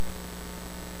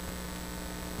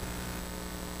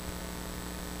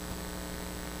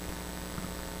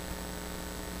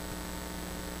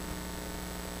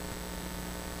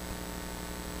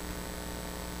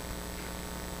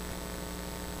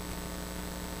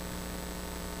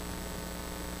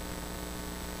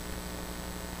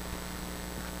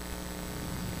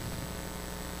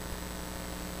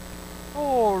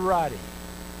righty.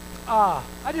 I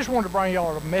just wanted to bring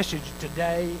y'all a message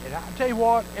today, and I tell you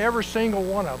what, every single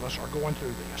one of us are going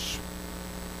through this.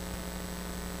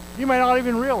 You may not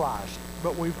even realize it,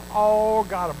 but we've all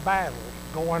got a battle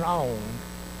going on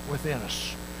within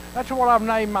us. That's what I've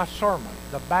named my sermon,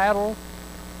 The Battle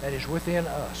That Is Within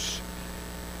Us.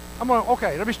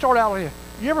 Okay, let me start out here.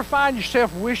 You ever find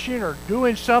yourself wishing or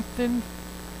doing something,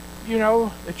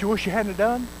 that you wish you hadn't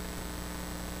done?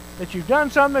 That you've done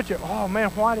something that oh man,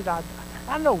 why did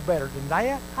I know better than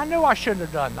that. I knew I shouldn't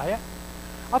have done that.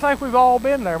 I think we've all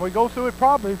been there. We go through it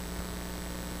probably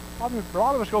a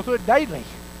lot of us go through it daily.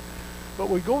 But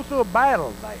we go through a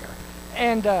battle there.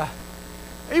 And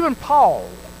even Paul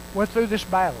went through this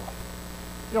battle.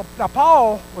 Now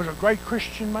Paul was a great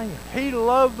Christian man. He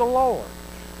loved the Lord.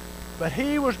 But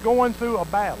he was going through a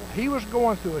battle. He was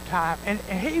going through a time, and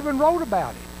he even wrote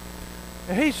about it.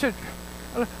 And he said,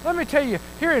 let me tell you,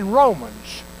 here in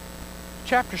Romans,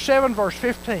 chapter 7, verse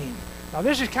 15. Now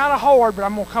this is kind of hard, but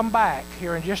I'm going to come back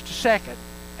here in just a second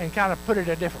and kind of put it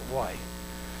a different way.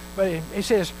 But it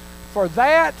says, for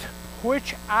that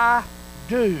which I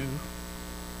do,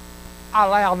 I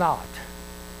allow not.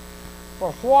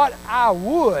 For what I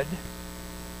would,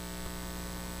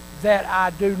 that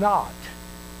I do not.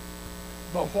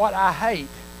 But what I hate,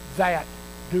 that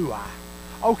do I.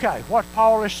 Okay, what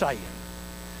Paul is saying.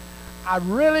 I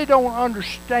really don't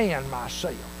understand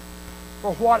myself.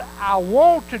 For what I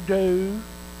want to do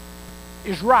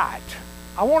is right.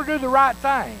 I want to do the right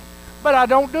thing, but I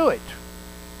don't do it.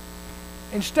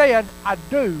 Instead, I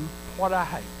do what I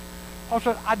hate.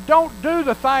 Also, I don't do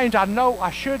the things I know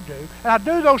I should do, and I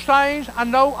do those things I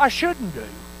know I shouldn't do.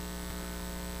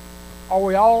 Are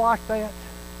we all like that?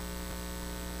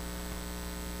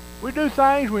 We do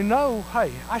things we know,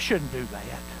 hey, I shouldn't do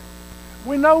that.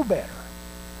 We know better,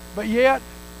 but yet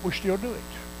we still do it.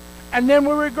 And then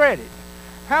we regret it.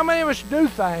 How many of us do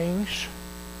things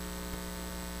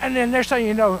and then they're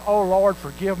saying, oh Lord,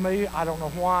 forgive me. I don't know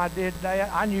why I did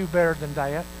that. I knew better than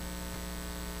that.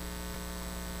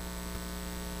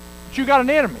 But you got an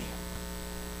enemy.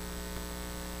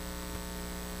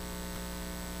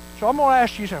 So I'm going to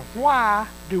ask you something. Why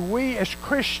do we as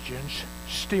Christians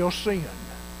still sin?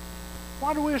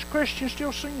 Why do we as Christians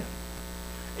still sin?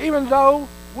 Even though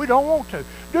we don't want to.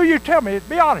 Do you, tell me,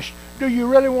 be honest, do you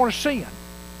really want to sin?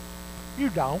 You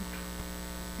don't.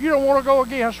 You don't want to go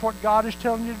against what God is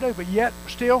telling you to do, but yet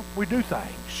still we do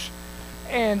things.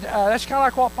 And that's kind of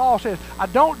like what Paul says. I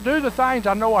don't do the things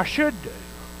I know I should do,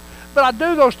 but I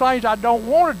do those things I don't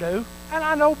want to do, and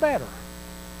I know better.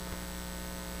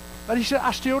 But he said,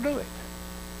 I still do it.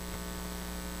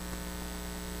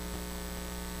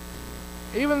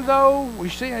 Even though we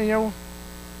sin,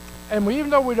 and even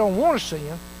though we don't want to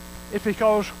sin, it's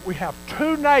because we have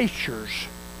two natures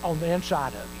on the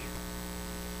inside of you.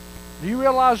 Do you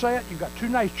realize that? You've got two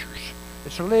natures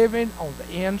that's living on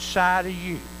the inside of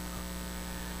you.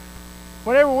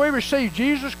 Whenever we receive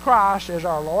Jesus Christ as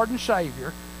our Lord and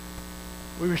Savior,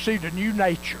 we received a new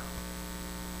nature.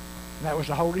 And that was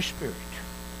the Holy Spirit.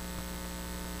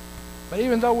 But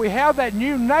even though we have that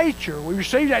new nature, we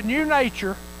received that new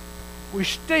nature, we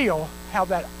still have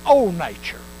that old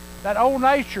nature. That old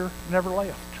nature never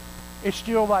left. It's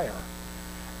still there.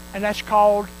 And that's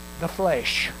called the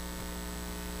flesh.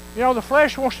 The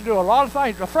flesh wants to do a lot of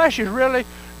things. The flesh is really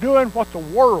doing what the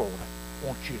world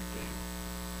wants you to do.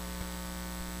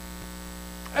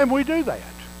 And we do that.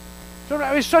 So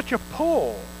it's such a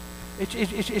pull.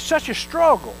 It's such a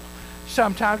struggle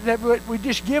sometimes that we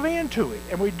just give in to it.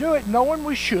 And we do it knowing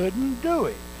we shouldn't do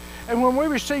it. And when we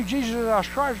receive Jesus as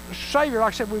our Savior,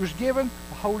 like I said, we was given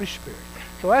the Holy Spirit.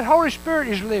 So that Holy Spirit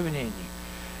is living in you.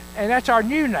 And that's our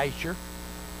new nature.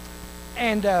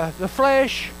 And the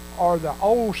flesh, or the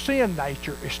old sin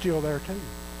nature, is still there too.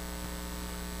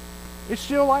 It's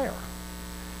still there.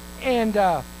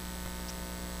 And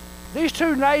these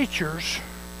two natures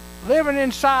living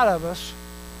inside of us,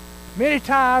 many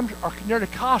times, or nearly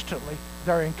constantly,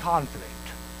 they're in conflict.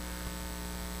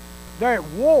 They're at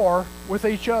war with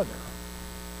each other.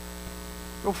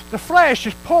 The flesh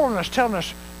is pulling us, telling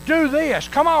us, do this,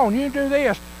 come on, you do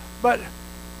this. But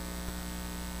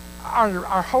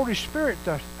our Holy Spirit,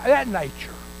 that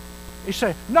nature, he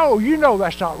said, no,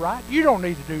 that's not right. You don't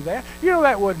need to do that.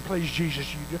 That wouldn't please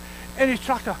Jesus. You do. And it's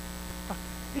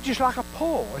just like a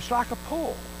pull. It's like a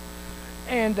pull.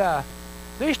 And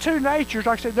these two natures,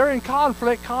 like I said, they're in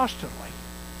conflict constantly.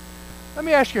 Let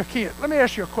me ask you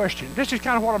a question. This is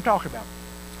kind of what I'm talking about.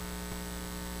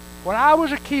 When I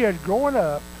was a kid growing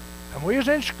up, and we was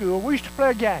in school, we used to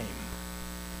play a game.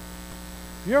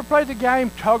 You ever played the game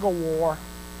tug of war?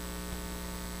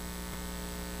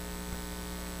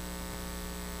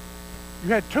 You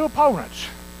had two opponents.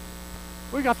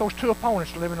 We got those two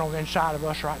opponents living on the inside of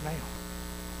us right now.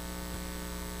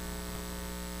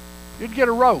 You'd get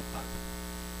a rope.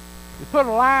 You put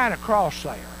a line across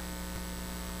there.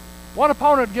 One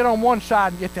opponent would get on one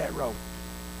side and get that rope.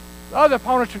 The other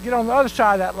opponents would get on the other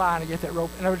side of that line and get that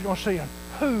rope, and they was going to see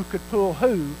who could pull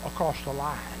who across the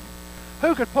line.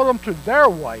 Who could pull them to their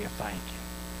way of thinking.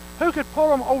 Who could pull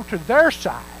them over to their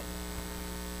side.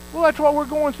 Well, that's what we're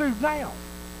going through now.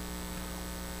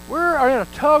 We're in a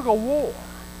tug of war.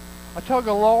 A tug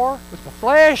of war with the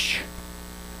flesh,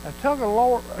 a tug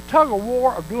of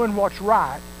war of doing what's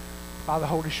right by the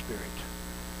Holy Spirit.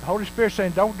 The Holy Spirit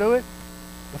saying, don't do it.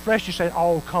 The flesh is saying,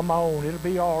 oh, come on, it'll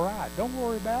be all right. Don't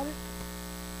worry about it.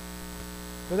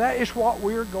 But that is what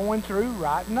we're going through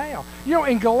right now. You know,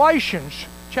 in Galatians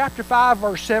chapter 5,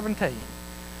 verse 17,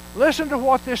 listen to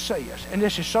what this says, and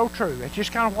this is so true. It's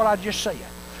just kind of what I just said.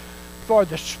 For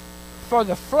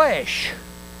the flesh,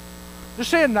 the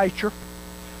sin nature,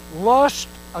 lust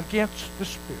against the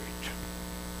Spirit,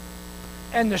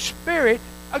 and the Spirit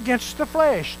against the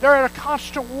flesh. They're at a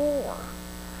constant war.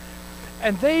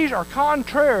 And these are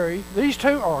contrary, these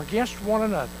two are against one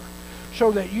another,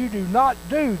 so that you do not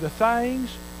do the things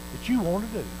that you want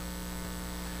to do.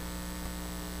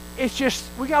 It's just,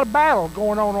 we got a battle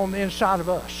going on the inside of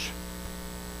us.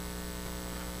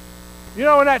 You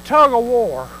know, in that tug of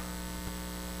war,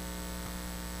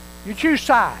 you choose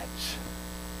sides.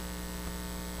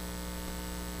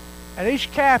 And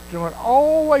each captain would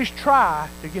always try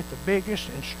to get the biggest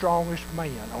and strongest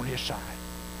man on his side.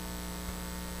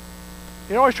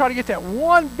 He'd always try to get that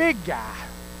one big guy.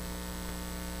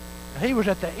 And he was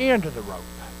at the end of the rope.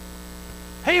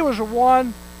 He was the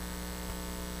one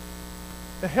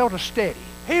that held us steady.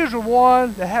 He was the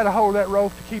one that had a hold of that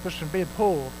rope to keep us from being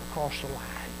pulled across the line.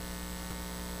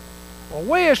 Well,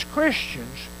 we as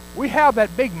Christians, we have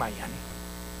that big man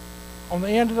on the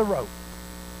end of the rope,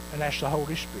 and that's the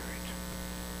Holy Spirit.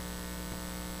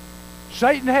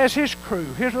 Satan has his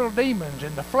crew, his little demons,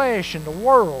 and the flesh and the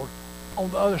world on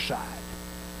the other side.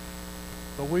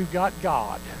 But we've got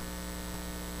God.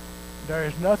 There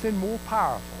is nothing more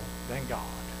powerful than God.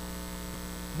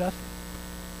 Nothing.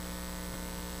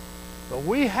 But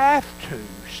we have to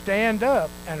stand up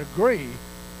and agree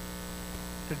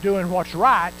to doing what's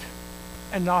right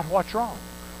and not what's wrong.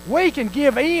 We can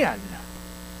give in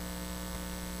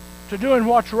to doing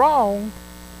what's wrong,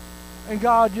 and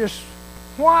God just,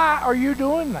 why are you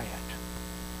doing that?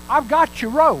 I've got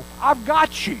your rope. I've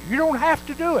got you. You don't have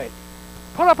to do it.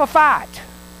 Put up a fight.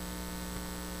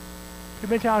 Too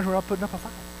many times we're not putting up a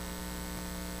fight.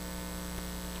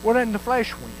 We're letting the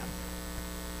flesh win.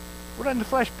 We're letting the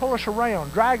flesh pull us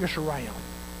around, drag us around.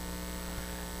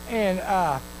 And,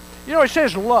 you know, it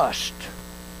says lust.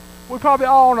 We probably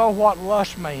all know what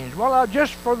lust means. Well,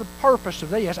 just for the purpose of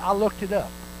this, I looked it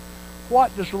up.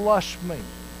 What does lust mean?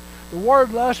 The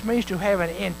word lust means to have an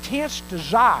intense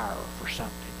desire for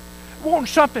something. Want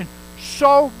something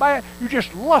so bad, you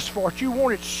just lust for it. You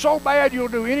want it so bad, you'll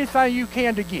do anything you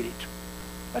can to get it.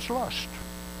 That's lust.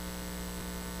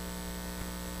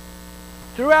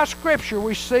 Throughout Scripture,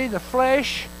 we see the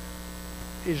flesh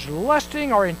is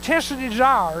lusting or intensely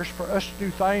desires for us to do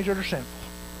things that are sinful.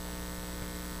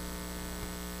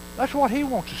 That's what he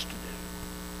wants us to do.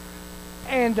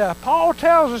 And Paul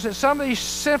tells us that some of these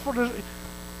sinful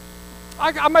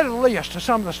I made a list of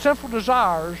some of the sinful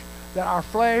desires that our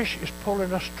flesh is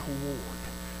pulling us toward,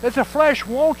 that the flesh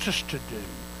wants us to do.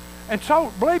 And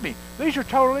so, believe me, these are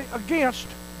totally against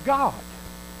God.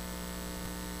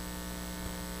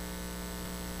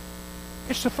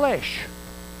 It's the flesh.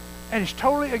 And it's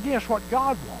totally against what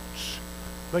God wants.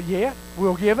 But yet,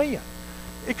 we'll give in.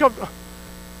 Because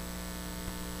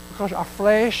our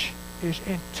flesh is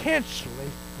intensely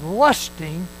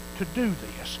lusting to do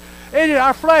this. And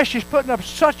our flesh is putting up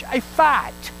such a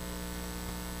fight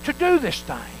to do this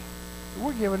thing.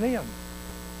 We're giving in.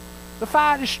 The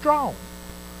fight is strong,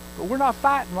 but we're not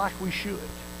fighting like we should.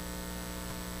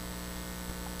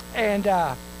 And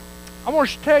I want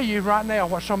to tell you right now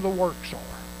what some of the works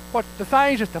are. What the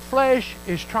things that the flesh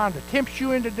is trying to tempt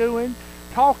you into doing,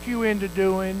 talk you into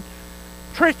doing,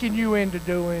 tricking you into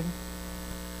doing.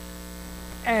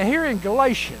 And here in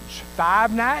Galatians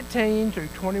 5:19 through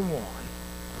 21,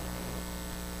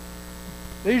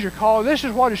 this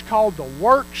is what is called the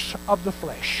works of the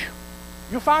flesh.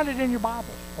 You'll find it in your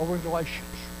Bible over in Galatians.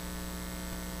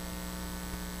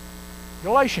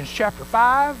 Galatians chapter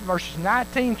 5, verses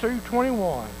 19 through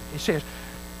 21. It says,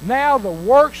 now the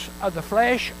works of the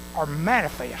flesh are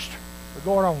manifest. They're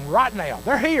going on right now.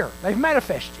 They're here. They've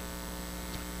manifested.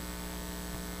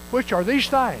 Which are these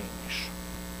things?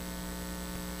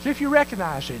 See if you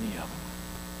recognize any of them.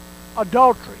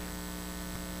 adultery,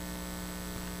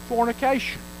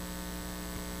 fornication,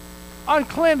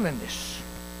 uncleanliness,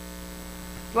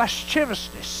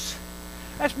 lasciviousness.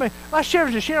 That's me.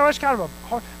 Lasciviousness, that's kind of a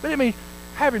hard, but it means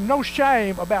having no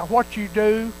shame about what you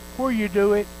do, where you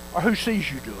do it, or who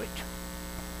sees you do it.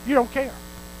 You don't care.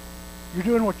 You're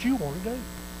doing what you want to do.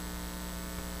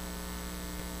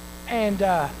 And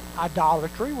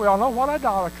idolatry, we all know what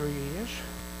idolatry is.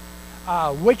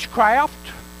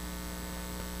 Witchcraft.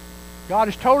 God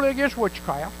is totally against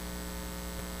witchcraft.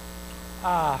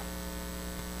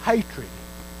 Hatred.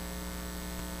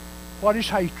 What is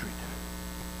hatred?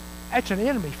 That's an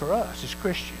enemy for us as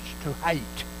Christians, to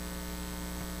hate.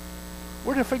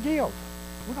 We're to forgive.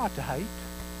 We're not to hate.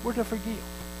 We're to forgive.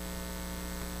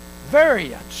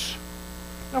 Variance.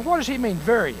 Now, what does he mean,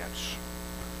 variance?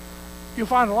 You'll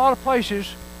find a lot of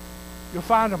places, you'll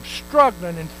find them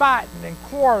struggling and fighting and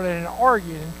quarreling and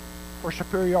arguing for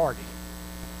superiority.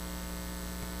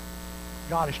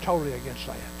 God is totally against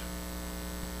that.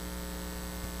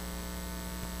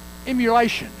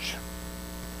 Emulations.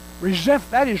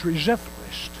 That is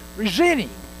resentfulness. Resenting.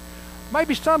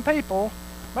 Maybe some people,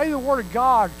 maybe the Word of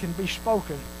God can be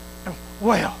spoken.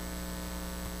 Well,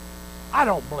 I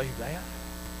don't believe that.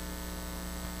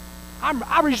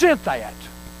 I resent that.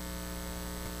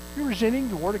 You're resenting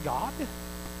the Word of God.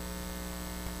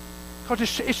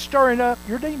 Because it's stirring up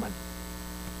your demon.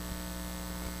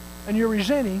 And you're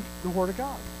resenting the Word of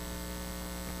God.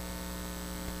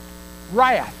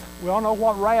 Wrath. We all know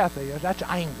what wrath is. That's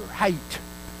anger, hate.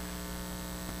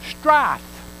 Strife.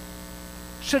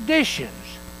 Seditions.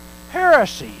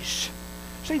 Heresies.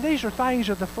 See, these are things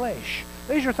of the flesh.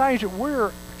 These are things that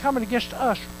we're coming against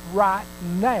us right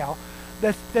now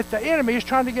that the enemy is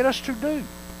trying to get us to do.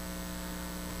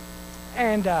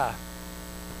 And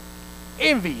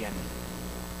envying.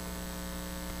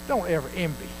 Don't ever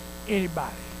envy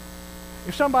anybody.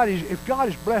 If God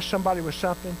has blessed somebody with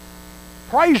something,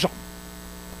 praise them.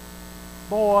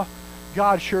 Boy,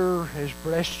 God sure has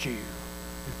blessed you.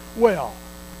 Well,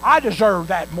 I deserve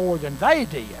that more than they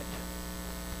did.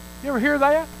 You ever hear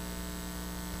that?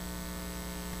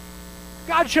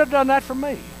 God should have done that for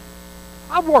me.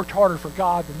 I've worked harder for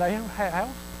God than they have.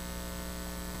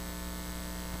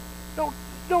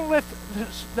 Don't let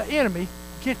the enemy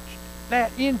get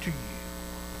that into you.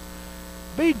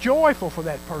 Be joyful for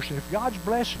that person if God's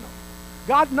blessing them.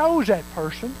 God knows that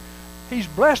person. He's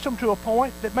blessed them to a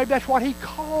point that maybe that's what He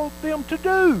called them to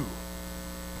do.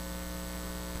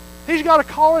 He's got a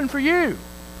calling for you.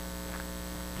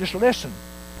 Just listen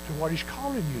to what He's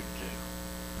calling you to do.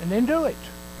 And then do it.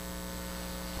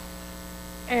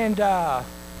 And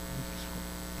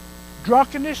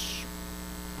drunkenness.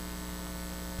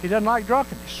 He doesn't like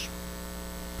drunkenness.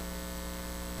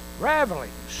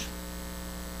 Ravelings.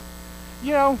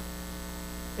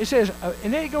 It says,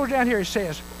 and then it goes down here, it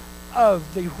says,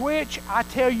 of the which I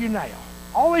tell you now.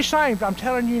 All these things I'm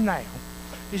telling you now.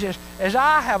 He says, as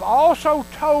I have also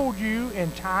told you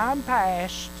in time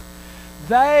past,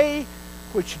 they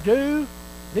which do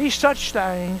these such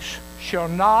things shall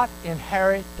not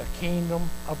inherit the kingdom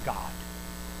of God.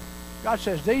 God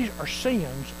says these are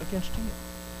sins against Him.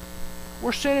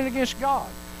 We're sinning against God.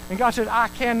 And God says, I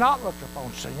cannot look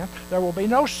upon sin. There will be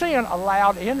no sin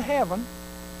allowed in heaven.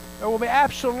 There will be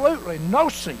absolutely no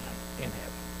sin in heaven.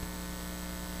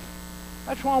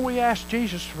 That's why we ask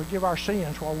Jesus to forgive our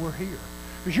sins while we're here.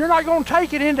 Because you're not going to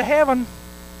take it into heaven.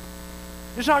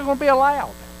 It's not going to be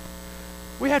allowed.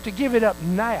 We have to give it up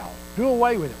now. Do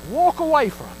away with it. Walk away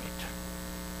from it.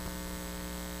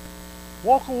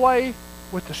 Walk away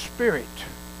with the Spirit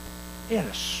in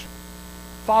us.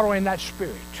 Following that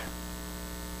Spirit.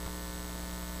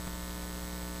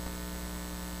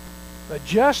 But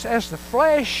just as the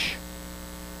flesh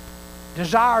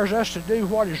desires us to do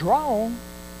what is wrong,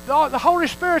 the Holy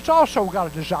Spirit's also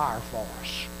got a desire for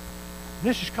us.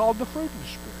 This is called the fruit of the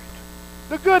Spirit.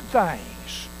 The good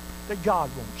things that God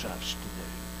wants us to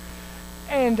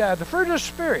do. And the fruit of the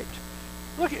Spirit.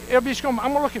 Look, I'm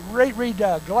going to look at read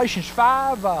Galatians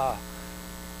 5,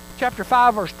 chapter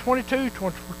 5, verse 22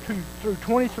 through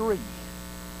 23.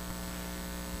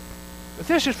 But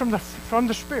this is from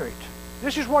the Spirit.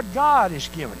 This is what God has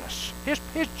given us,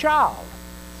 His child.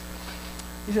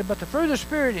 He said, but the fruit of the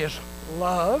Spirit is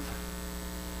love.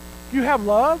 Do you have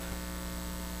love?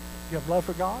 Do you have love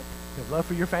for God? Do you have love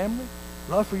for your family?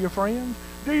 Love for your friends?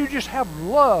 Do you just have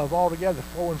love altogether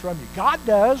flowing from you? God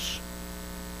does.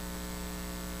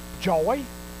 Joy.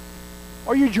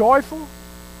 Are you joyful?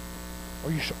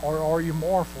 Or are you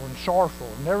mournful and sorrowful?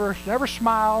 Never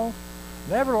smile,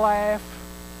 never laugh.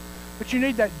 But you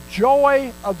need that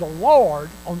joy of the Lord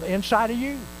on the inside of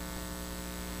you.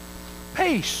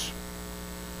 Peace.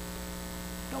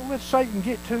 Don't let Satan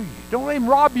get to you. Don't let him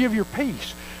rob you of your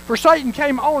peace. For Satan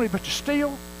came only but to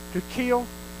steal, to kill,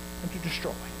 and to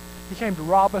destroy. He came to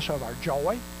rob us of our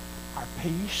joy, our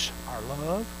peace, our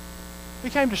love. He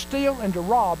came to steal and to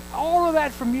rob all of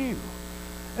that from you.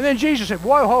 And then Jesus said,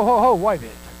 whoa, ho, ho, ho, wait a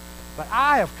minute. But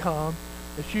I have come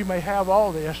that you may have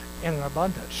all this in an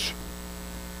abundance.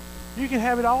 You can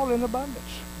have it all in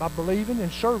abundance by believing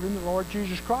and serving the Lord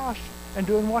Jesus Christ and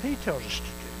doing what he tells us to do.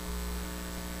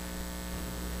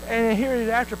 And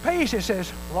here after peace it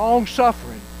says long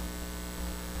suffering.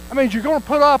 That means you're going to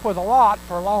put up with a lot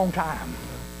for a long time.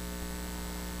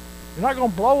 You're not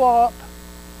going to blow up,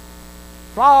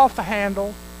 fly off the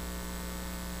handle,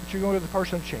 but you're going to give the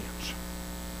person a chance.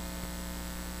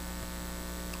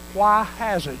 Why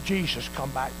hasn't Jesus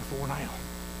come back before now?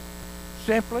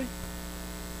 Simply,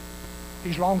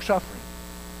 he's long-suffering.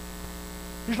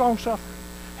 He's long-suffering.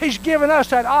 He's given us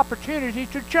that opportunity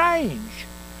to change.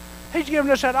 He's given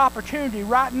us that opportunity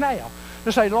right now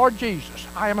to say, Lord Jesus,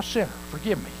 I am a sinner.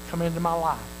 Forgive me. Come into my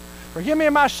life. Forgive me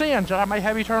of my sins that I may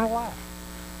have eternal life.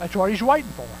 That's what he's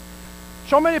waiting for.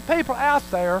 So many people out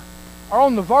there are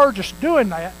on the verge of doing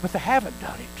that, but they haven't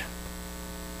done it.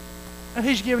 And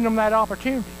he's giving them that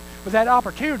opportunity. But that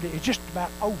opportunity is just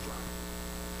about over.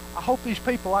 I hope these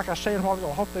people, like I said a while ago,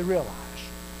 I hope they realize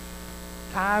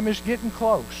time is getting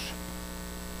close.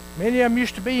 Many of them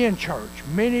used to be in church.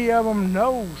 Many of them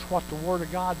knows what the Word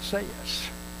of God says.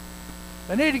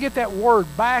 They need to get that Word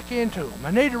back into them.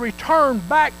 They need to return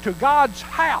back to God's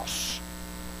house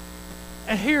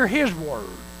and hear His Word,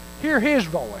 hear His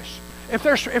voice. If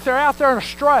they're out there and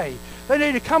astray, they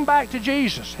need to come back to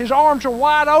Jesus. His arms are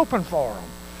wide open for them.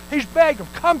 He's begging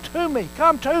them, come to me,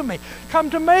 come to me, come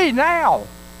to me now.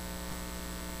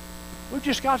 We've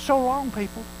just got so long,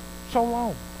 people, so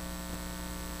long.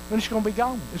 Then it's going to be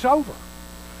gone. It's over.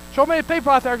 So many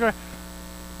people out there are going,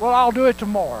 well, I'll do it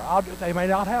tomorrow. They may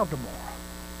not have tomorrow.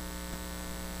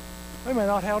 They may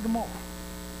not have tomorrow.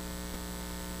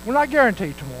 We're not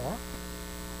guaranteed tomorrow.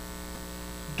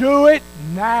 Do it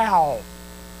now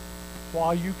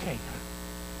while you can.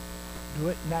 Do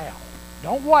it now.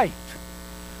 Don't wait.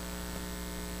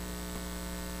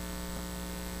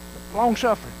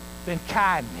 Long-suffering, then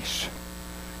kindness.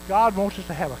 God wants us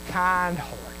to have a kind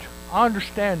heart,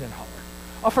 understanding heart,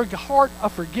 a heart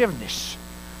of forgiveness,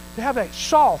 to have that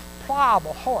soft,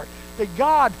 pliable heart that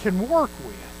God can work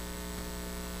with.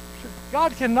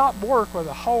 God cannot work with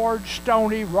a hard,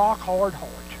 stony, rock-hard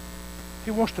heart.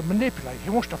 He wants to manipulate. He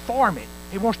wants to form it.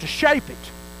 He wants to shape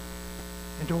it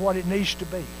into what it needs to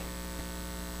be.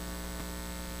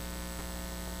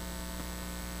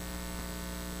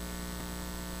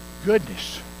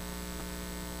 Goodness.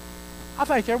 I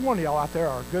think every one of y'all out there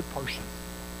are a good person.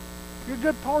 You're a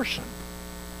good person.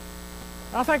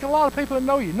 I think a lot of people that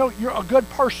know you're a good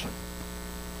person.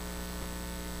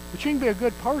 But you can be a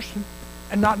good person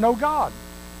and not know God.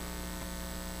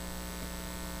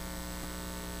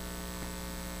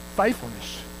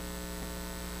 Faithfulness.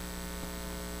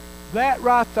 That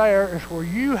right there is where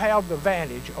you have the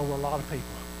advantage over a lot of people.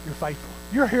 You're faithful.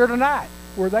 You're here tonight.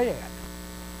 Where are they at?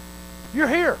 You're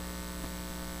here.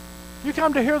 You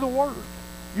come to hear the Word.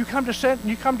 You come to sit and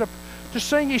you come to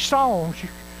sing His songs.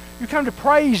 You come to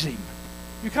praise Him.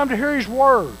 You come to hear His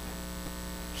Word.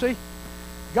 See,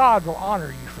 God will honor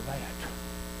you for that.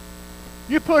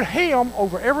 You put Him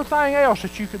over everything else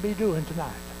that you could be doing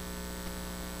tonight.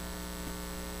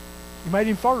 You made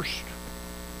Him first.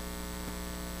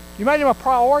 You made Him a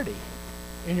priority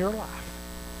in your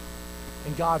life.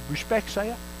 And God respects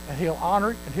that, and He'll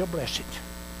honor it, and He'll bless it.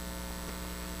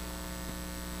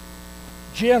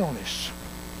 Gentleness.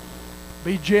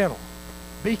 Be gentle.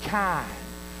 Be kind.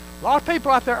 A lot of people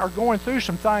out there are going through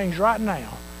some things right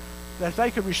now that if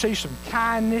they could receive some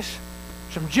kindness,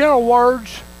 some gentle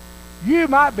words, you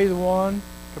might be the one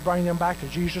to bring them back to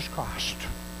Jesus Christ.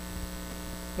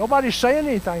 Nobody's saying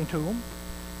anything to them.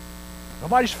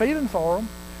 Nobody's feeling for them.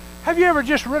 Have you ever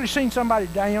just really seen somebody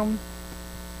down?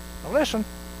 Now listen.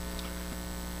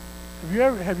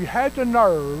 Have you had the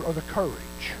nerve or the courage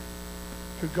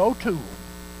to go to them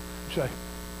and say,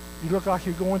 you look like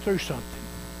you're going through something.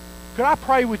 Could I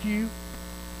pray with you?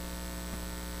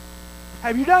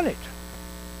 Have you done it?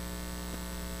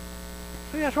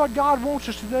 See, that's what God wants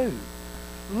us to do.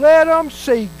 Let them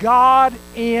see God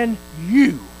in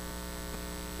you.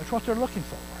 That's what they're looking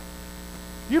for.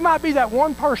 You might be that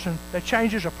one person that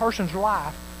changes a person's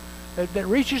life, that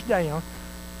reaches down.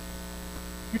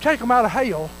 You take them out of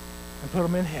hell and put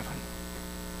them in heaven.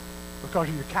 Because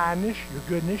of your kindness, your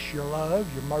goodness, your love,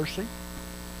 your mercy.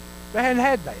 They hadn't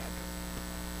had that.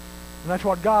 And that's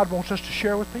what God wants us to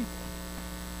share with people.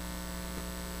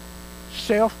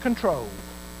 Self-control.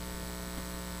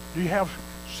 Do you have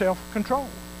self-control?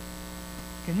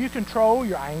 Can you control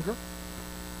your anger?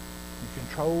 You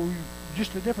control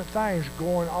just the different things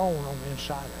going on the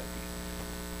inside of you.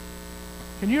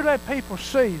 Can you let people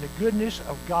see the goodness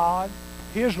of God,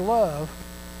 His love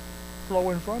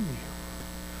flowing from you?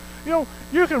 You know,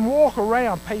 you can walk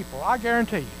around people, I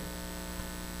guarantee you.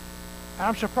 And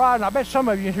I'm surprised, and I bet some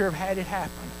of you in here have had it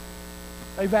happen.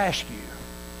 They've asked you,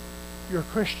 you're a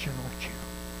Christian, aren't you?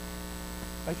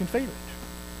 They can feel it.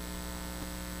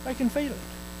 They can feel it.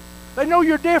 They know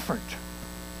you're different.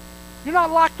 You're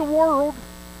not like the world.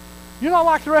 You're not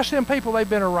like the rest of them people they've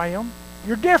been around.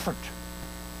 You're different.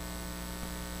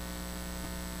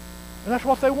 And that's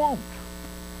what they want.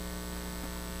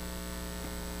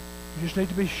 You just need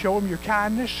to show them your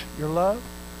kindness, your love.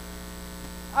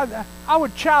 I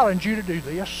would challenge you to do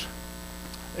this.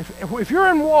 If you're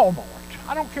in Walmart,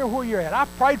 I don't care where you're at.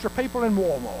 I've prayed for people in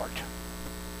Walmart.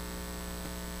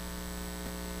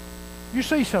 You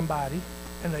see somebody,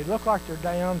 and they look like they're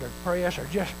down, they're depressed, or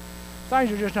just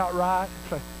things are just not right.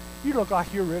 So you look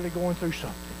like you're really going through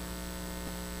something.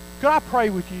 Could I pray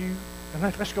with you? And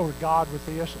let's go to God with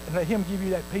this, and let Him give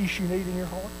you that peace you need in your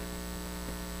heart.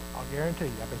 I'll guarantee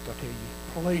you, I bet they'll tell you,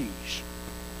 please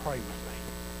pray with me.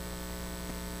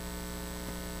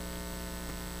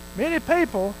 Many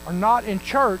people are not in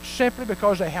church simply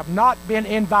because they have not been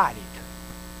invited.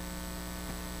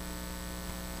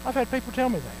 I've had people tell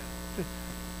me that.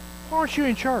 Why aren't you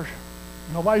in church?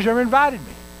 Nobody's ever invited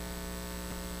me.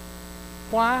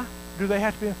 Why do they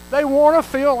have to be? They want to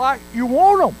feel like you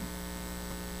want them.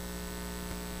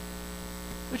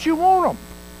 That you want them.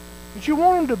 That you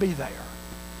want them to be there.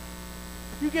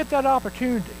 You get that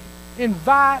opportunity.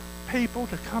 Invite people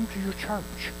to come to your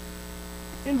church.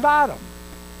 Invite them.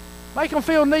 Make them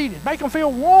feel needed. Make them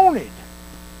feel wanted.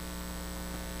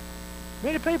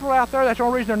 Many people out there, that's the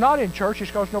only reason they're not in church is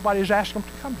because nobody's asked them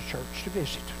to come to church to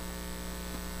visit.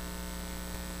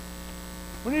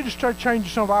 We need to start changing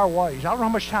some of our ways. I don't know how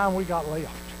much time we got left,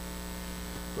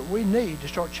 but we need to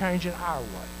start changing our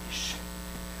ways.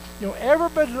 You know,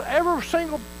 every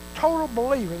single total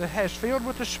believer that has filled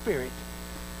with the Spirit,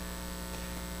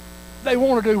 they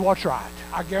want to do what's right,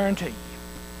 I guarantee you.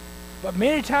 But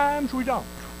many times we don't,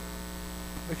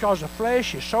 because the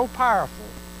flesh is so powerful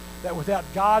that without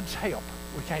God's help,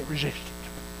 we can't resist it.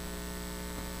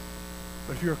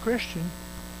 But if you're a Christian,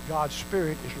 God's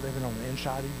Spirit is living on the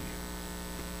inside of you.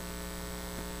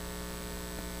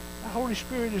 The Holy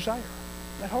Spirit is there.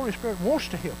 That Holy Spirit wants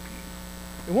to help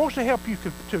you. It wants to help you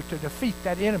to defeat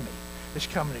that enemy that's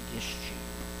coming against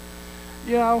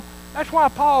you. You know, that's why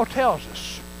Paul tells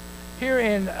us here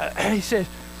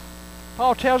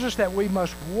Paul tells us that we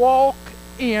must walk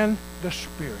in the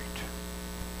Spirit.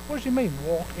 What does he mean,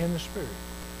 walk in the Spirit?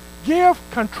 Give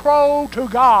control to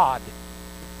God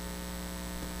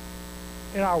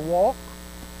in our walk,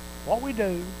 what we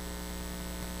do,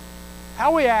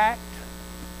 how we act,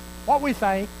 what we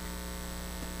think.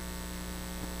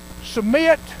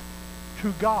 Submit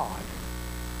to God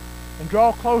and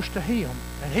draw close to Him,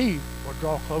 and He will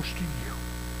draw close to you.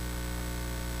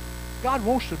 God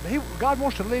wants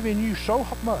to live in you so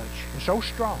much and so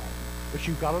strong, but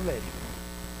you've got to let Him.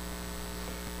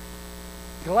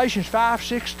 Galatians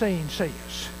 5:16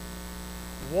 says,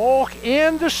 walk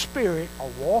in the Spirit, or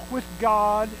walk with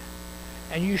God,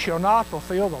 and you shall not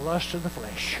fulfill the lust of the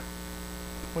flesh.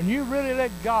 When you really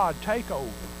let God take over,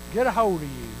 get a hold of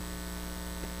you,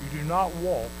 you do not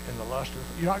walk in the lust of the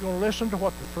flesh. You're not going to listen to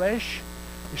what the flesh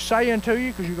is saying to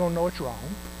you because you're going to know it's wrong.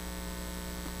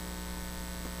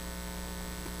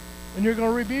 And you're going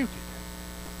to rebuke it.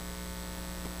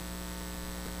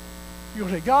 You're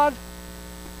going to say, God,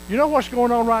 you know what's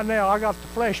going on right now? I got the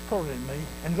flesh pulling at me.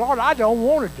 And Lord, I don't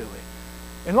want to do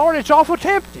it. And Lord, it's awful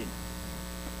tempting.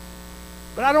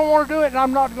 But I don't want to do it, and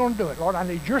I'm not going to do it. Lord, I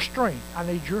need your strength. I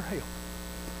need your help.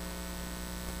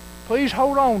 Please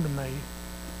hold on to me,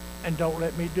 and don't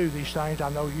let me do these things I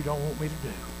know you don't want me to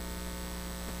do.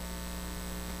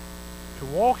 To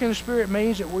walk in the Spirit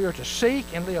means that we are to seek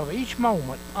and live each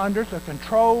moment under the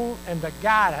control and the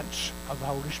guidance of the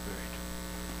Holy Spirit.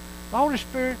 The Holy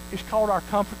Spirit is called our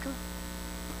comforter.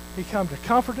 He comes to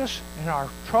comfort us in our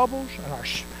troubles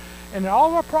and in all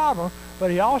of our problems,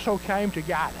 but He also came to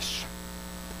guide us.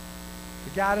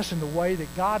 To guide us in the way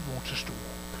that God wants us to walk.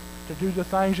 To do the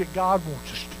things that God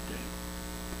wants us to do.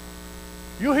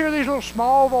 You'll hear these little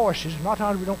small voices, and a lot of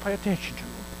times we don't pay attention to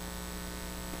them.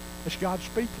 It's God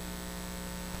speaking.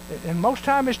 And most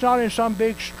times it's not in some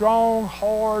big, strong,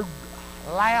 hard,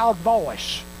 loud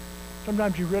voice.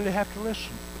 Sometimes you really have to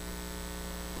listen.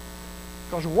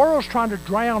 Because the world's trying to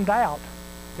drown out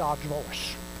God's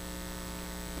voice.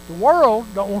 The world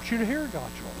don't want you to hear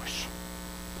God's voice.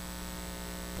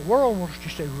 The world wants you to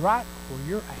stay right where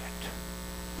you're at.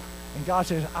 And God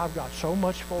says, I've got so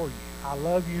much for you. I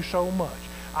love you so much.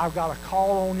 I've got a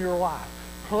call on your life.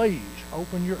 Please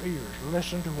open your ears.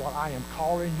 Listen to what I am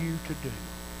calling you to do.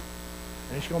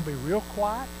 And it's going to be real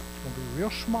quiet. It's going to be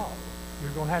real small.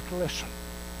 You're going to have to listen.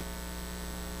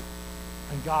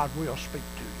 And God will speak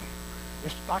to you.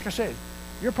 It's like I said,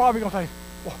 you're probably going to think,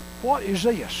 well, what is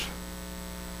this?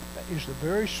 That is the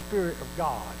very Spirit of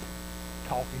God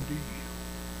talking to you.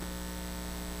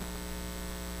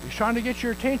 He's trying to get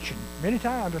your attention. Many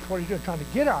times that's what he's doing, trying to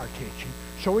get our attention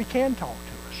so he can talk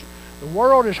to us. The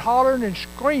world is hollering and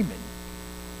screaming,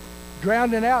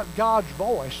 drowning out God's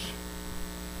voice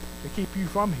to keep you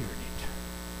from hearing it.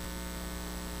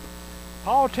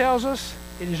 Paul tells us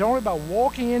it is only by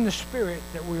walking in the Spirit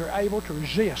that we are able to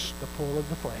resist the pull of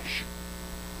the flesh.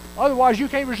 Otherwise, you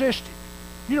can't resist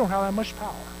it. You don't have that much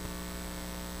power.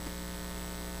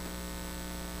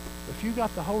 If you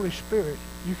got the Holy Spirit,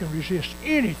 you can resist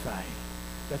anything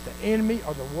that the enemy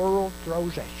or the world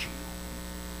throws at you.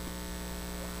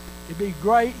 It'd be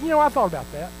great. You know, I thought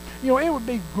about that. You know, it would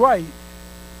be great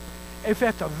if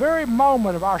at the very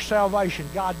moment of our salvation,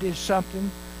 God did something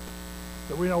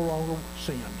that we no longer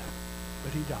sinned.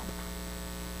 But he don't.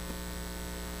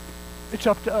 It's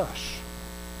up to us.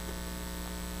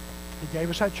 He gave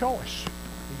us that choice.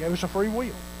 He gave us a free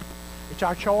will. It's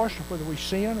our choice whether we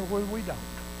sin or whether we don't.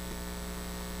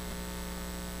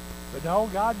 But no,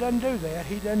 God doesn't do that.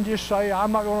 He doesn't just say,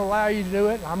 I'm not going to allow you to do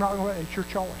it. I'm not going to. It's your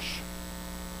choice.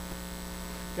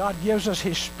 God gives us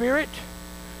his Spirit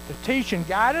to teach and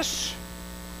guide us,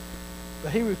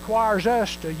 but he requires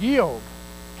us to yield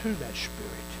to that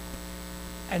Spirit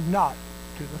and not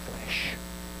to the flesh.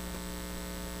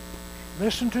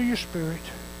 Listen to your Spirit.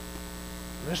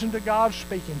 Listen to God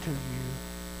speaking to you,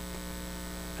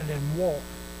 and then walk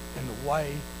in the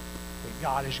way that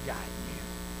God is guiding you.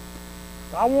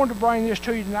 But I wanted to bring this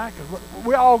to you tonight because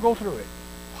we all go through it.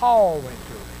 Paul went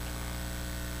through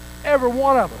it. Every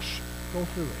one of us go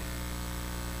through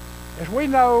it. As we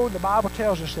know, the Bible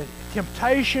tells us that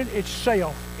temptation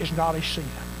itself is not a sin.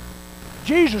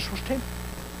 Jesus was tempted,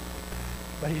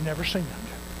 but he never sinned.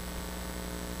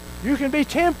 You can be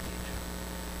tempted.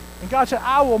 And God said,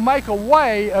 I will make a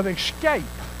way of escape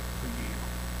for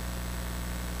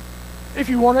you. If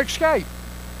you want to escape.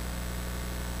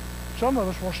 Some of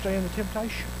us want to stay in the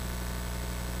temptation.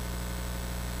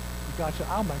 But God said,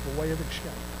 I'll make a way of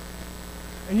escape.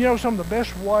 And you know some of the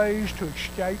best ways to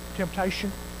escape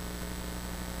temptation?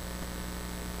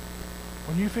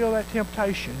 When you feel that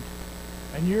temptation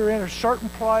and you're in a certain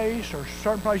place or a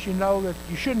certain place you know that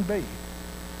you shouldn't be,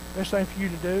 the best thing for you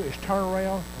to do is turn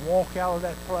around, walk out of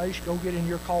that place, go get in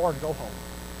your car and go home.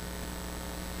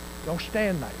 Don't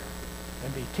stand there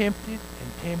and be tempted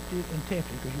and tempted and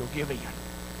tempted because you'll give in.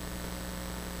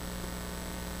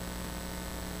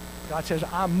 God says,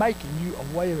 I'm making you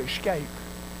a way of escape.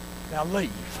 Now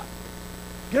leave.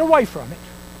 Get away from it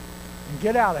and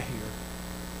get out of here.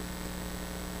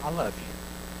 I love you.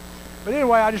 But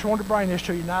anyway, I just wanted to bring this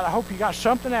to you tonight. I hope you got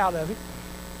something out of it.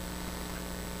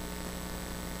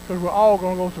 Because we're all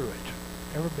going to go through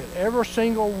it. Every bit. Every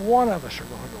single one of us are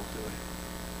going to go through it.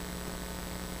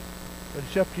 But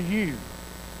it's up to you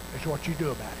as to what you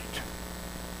do about it.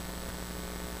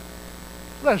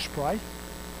 Let us pray.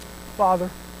 Father,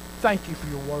 thank you for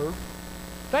your word.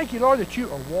 Thank you, Lord, that you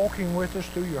are walking with us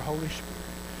through your Holy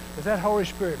Spirit. That Holy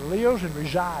Spirit lives and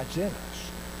resides in us.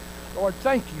 Lord,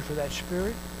 thank you for that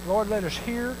Spirit. Lord, let us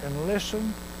hear and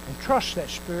listen and trust that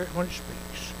Spirit when it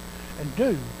speaks and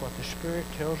do what the Spirit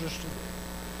tells us to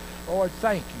do. Lord,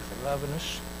 thank you for loving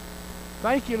us.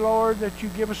 Thank you, Lord, that you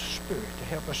give us a Spirit to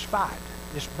help us fight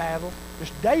this battle, this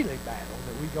daily battle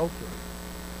that we go through.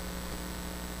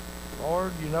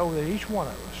 Lord, you know that each one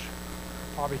of us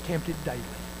are probably tempted daily.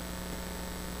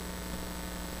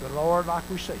 But Lord, like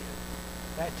we said,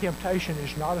 that temptation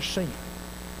is not a sin.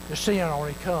 The sin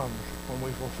only comes when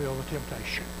we fulfill the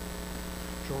temptation.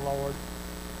 So Lord,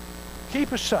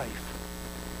 keep us safe.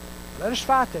 Let us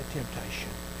fight that temptation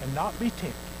and not be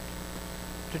tempted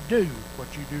to do what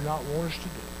you do not want us to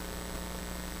do.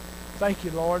 Thank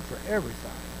you, Lord, for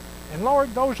everything. And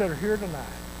Lord, those that are here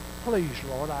tonight, please,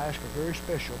 Lord, I ask a very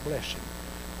special blessing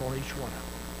upon each one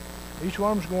of them. Each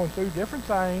one of them is going through different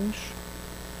things.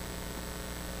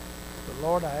 But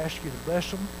Lord, I ask you to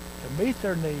bless them, to meet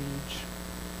their needs,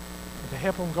 and to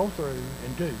help them go through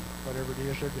and do whatever it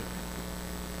is they're doing.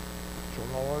 So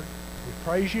Lord, we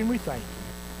praise you and we thank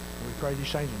you. And we pray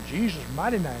these things in Jesus'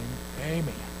 mighty name.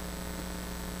 Amen.